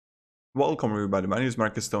Welcome everybody, my name is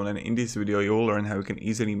Marcus Stone, and in this video you will learn how you can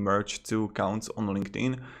easily merge two accounts on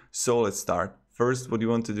LinkedIn. So let's start. First, what you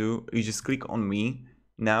want to do is just click on me.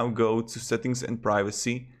 Now go to settings and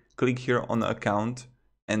privacy, click here on account,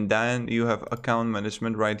 and then you have account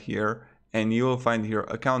management right here, and you will find here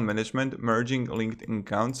account management, merging LinkedIn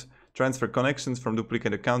accounts, transfer connections from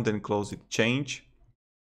duplicate account, and close it, change.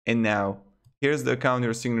 And now here's the account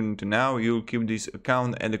you're signing into now. You'll keep this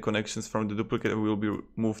account and the connections from the duplicate will be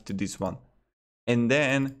moved to this one. And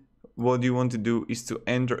then what you want to do is to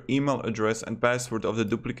enter email address and password of the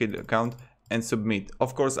duplicate account and submit.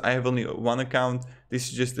 Of course, I have only one account. This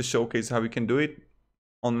is just to showcase how you can do it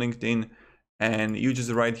on LinkedIn. And you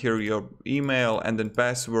just write here your email and then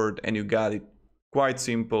password and you got it. Quite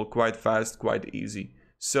simple, quite fast, quite easy.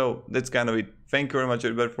 So that's kind of it. Thank you very much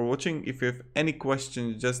everybody for watching. If you have any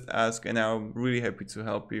questions, just ask and I'm really happy to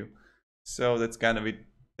help you. So that's kind of it.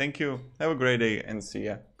 Thank you. Have a great day and see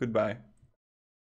ya. Goodbye.